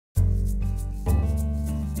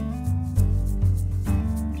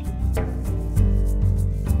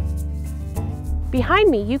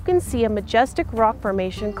Behind me, you can see a majestic rock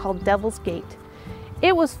formation called Devil's Gate.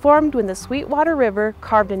 It was formed when the Sweetwater River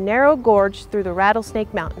carved a narrow gorge through the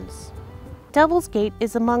Rattlesnake Mountains. Devil's Gate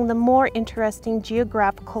is among the more interesting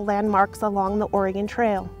geographical landmarks along the Oregon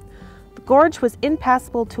Trail. The gorge was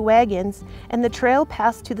impassable to wagons, and the trail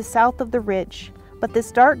passed to the south of the ridge, but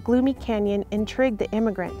this dark, gloomy canyon intrigued the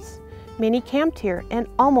immigrants. Many camped here, and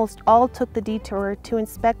almost all took the detour to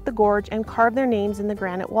inspect the gorge and carve their names in the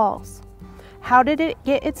granite walls. How did it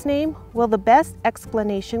get its name? Well, the best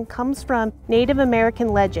explanation comes from Native American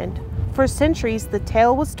legend. For centuries, the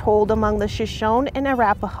tale was told among the Shoshone and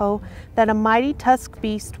Arapaho that a mighty tusked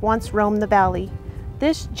beast once roamed the valley.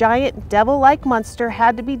 This giant devil-like monster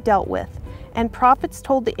had to be dealt with, and prophets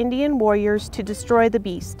told the Indian warriors to destroy the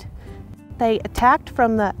beast. They attacked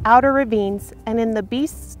from the outer ravines, and in the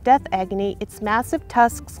beast's death agony, its massive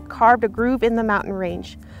tusks carved a groove in the mountain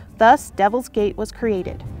range. Thus, Devil's Gate was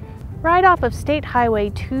created. Right off of State Highway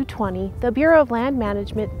 220, the Bureau of Land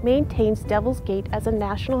Management maintains Devil's Gate as a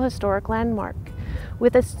National Historic Landmark,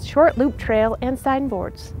 with a short loop trail and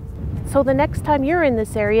signboards. So the next time you're in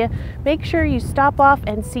this area, make sure you stop off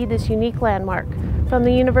and see this unique landmark. From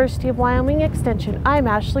the University of Wyoming Extension, I'm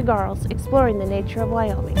Ashley Garrelts, exploring the nature of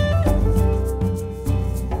Wyoming.